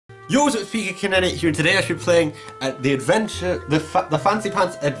Yo, what's up, Speaker Kinetic here, and today I should be playing the Fancy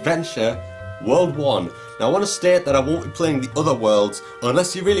Pants Adventure World 1. Now I want to state that I won't be playing the other worlds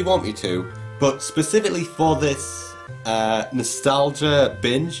unless you really want me to, but specifically for this nostalgia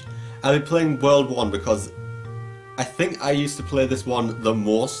binge, I'll be playing World 1 because I think I used to play this one the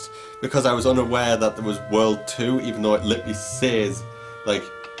most because I was unaware that there was World 2, even though it literally says, like,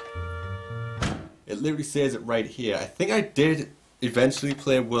 it literally says it right here. I think I did eventually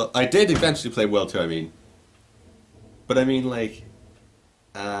play World 2, I mean. But I mean, like,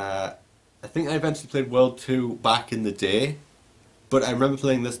 I think I eventually played World 2 back in the day, but I remember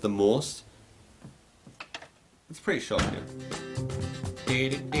playing this the most. It's pretty shocking.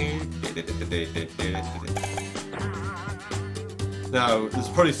 Now, there's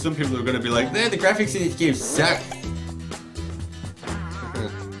probably some people who are going to be like, the graphics in this game suck.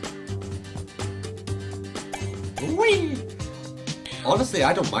 Whee! Honestly,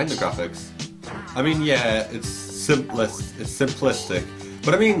 I don't mind the graphics. I mean, yeah, it's simplistic.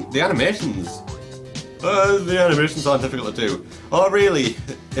 But I mean, the animations aren't difficult to do. Oh really?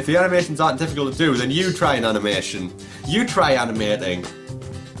 If the animations aren't difficult to do, then you try an animation. You try animating.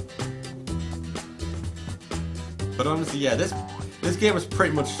 But honestly, yeah, this game is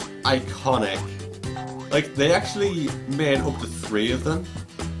pretty much iconic. Like, they actually made up to 3 of them.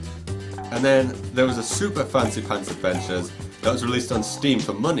 And then there was a Super Fancy Pants Adventures that was released on Steam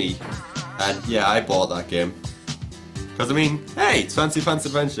for money. And yeah, I bought that game. Because I mean, hey, it's Fancy Pants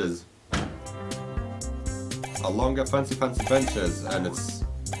Adventures. A longer Fancy Pants Adventures, and it's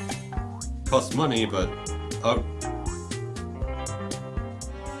costs money, but oh,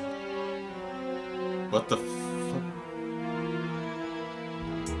 what the fuck?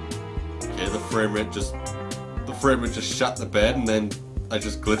 Okay, the frame rate just shut the bed, and then I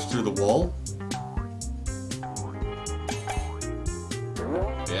just glitched through the wall.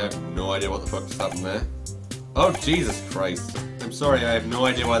 Okay, I have no idea what the fuck just happened there. Oh Jesus Christ! I'm sorry, I have no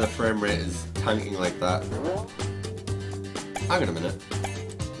idea why the frame rate is tanking like that. Hang on a minute.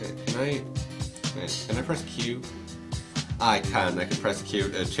 Okay, can I press Q? I can press Q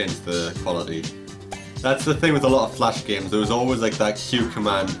to change the quality. That's the thing with a lot of Flash games, there was always like that Q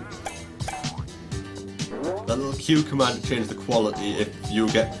command. That little Q command to change the quality if your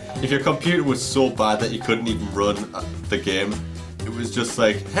computer was so bad that you couldn't even run the game. It was just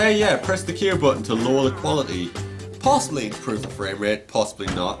like, hey yeah, press the Q button to lower the quality. Possibly improve the frame rate, possibly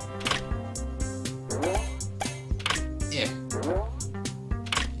not. Yeah.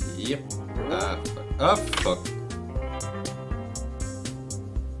 Yep. Oh fuck.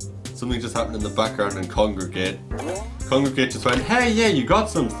 Something just happened in the background and Congregate just went, hey yeah, you got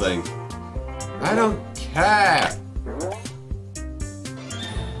something. I don't care.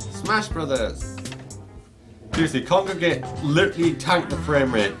 Smash Brothers. Seriously, Congregate literally tanked the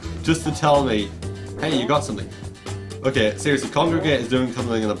frame rate just to tell me, hey, you got something. Okay, seriously, Congregate is doing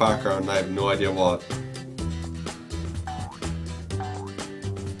something in the background and I have no idea what.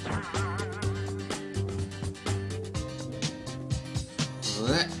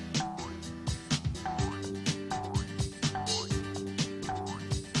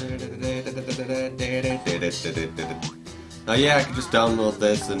 Now yeah, I could just download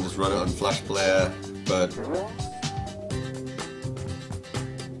this and just run it on Flash Player, but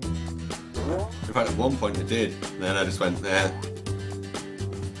in fact at one point I did, and then I just went,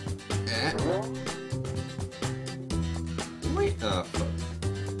 Wait, oh fuck.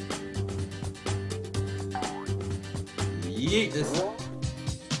 Yeet this.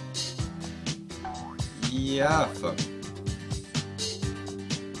 Yeah, fuck.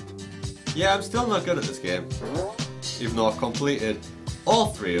 Yeah, I'm still not good at this game. Even though I've completed all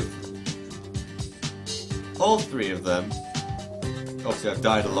three of them. Obviously I've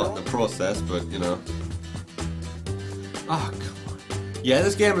died a lot in the process, but you know. Oh, come on. Yeah,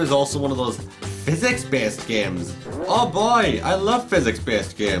 this game is also one of those physics-based games. Oh boy, I love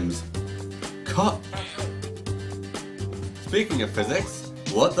physics-based games. Speaking of physics,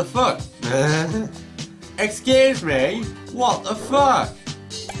 what the fuck? Excuse me, what the fuck?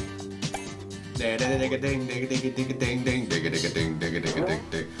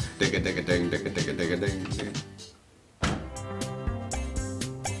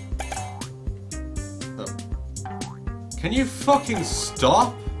 Can you fucking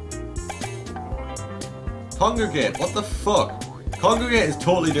stop? Congregate, what the fuck? Congregate is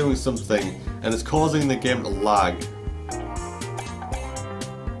totally doing something and it's causing the game to lag.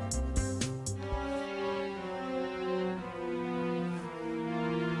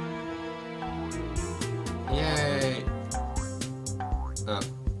 Yay.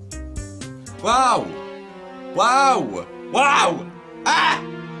 Wow! Wow! Wow! Ah!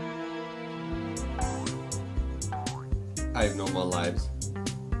 I have no more lives.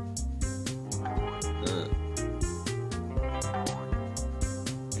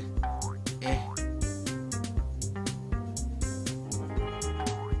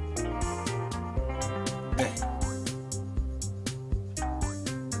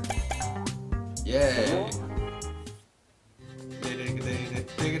 Yay!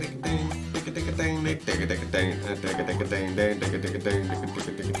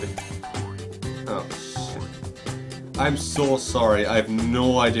 Oh shit. I'm so sorry, I have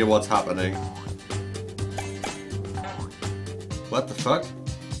no idea what's happening. What the fuck?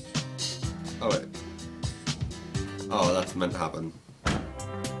 Oh wait. Oh, that's meant to happen.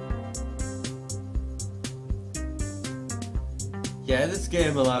 Yeah, this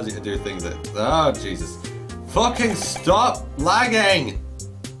game allows you to do things that... Oh, Jesus. Fucking stop lagging!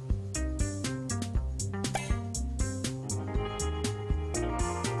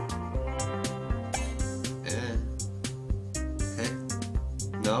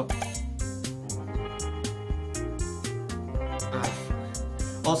 No.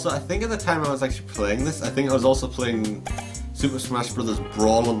 Also, I think at the time I was actually playing this, I think I was also playing Super Smash Bros.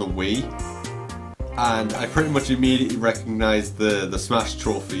 Brawl on the Wii. And I pretty much immediately recognized the Smash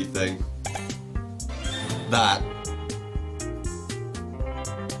Trophy thing. That.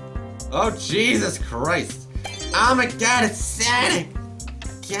 Oh, Jesus Christ! Oh my god, it's Sonic!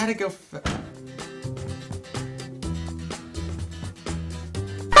 Gotta go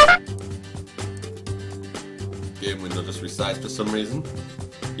Game window just resized for some reason.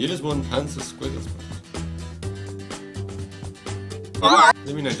 You just won Pants of Squiggles. What do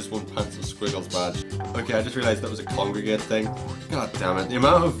you mean I just won Pants of Squiggles badge? Okay, I just realized that was a congregate thing. God damn it. The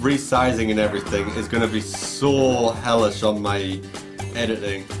amount of resizing and everything is gonna be so hellish on my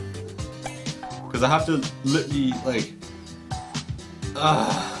editing. Because I have to literally, like...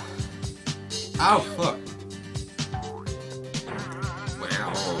 Ow, fuck.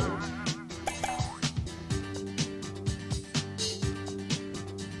 Wow.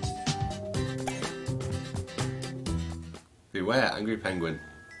 Beware, Angry Penguin.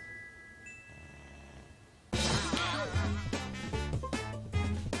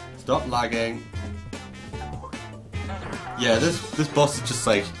 Stop lagging. Yeah, this boss is just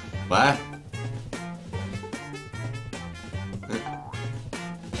like, where?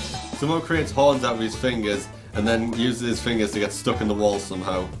 Someone creates horns out of his fingers and then uses his fingers to get stuck in the wall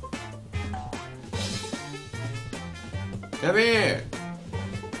somehow. Come here!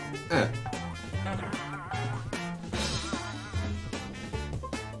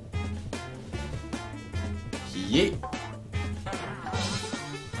 Yeet!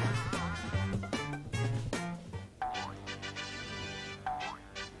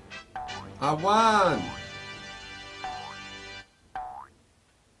 I won!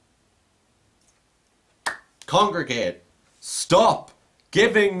 Congregate, stop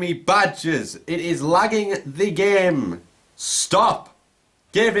giving me badges. It is lagging the game. Stop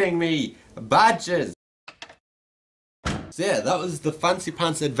giving me badges. So yeah, that was the Fancy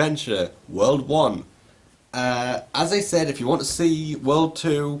Pants Adventure World 1. As I said, if you want to see World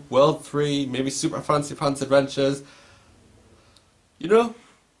 2, World 3, maybe Super Fancy Pants Adventures, you know,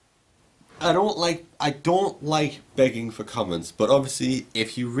 I don't like begging for comments, but obviously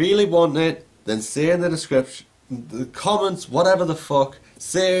if you really want it, then say in the description, the comments, whatever the fuck,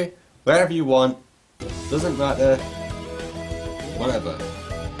 say wherever you want, doesn't matter, whatever.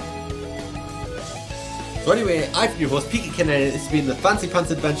 So anyway, I've been your host, Peaky Kennedy. This has been the Fancy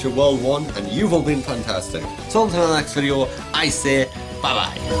Pants Adventure World 1, and you've all been fantastic. So until the next video, I say bye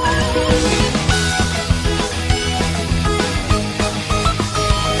bye.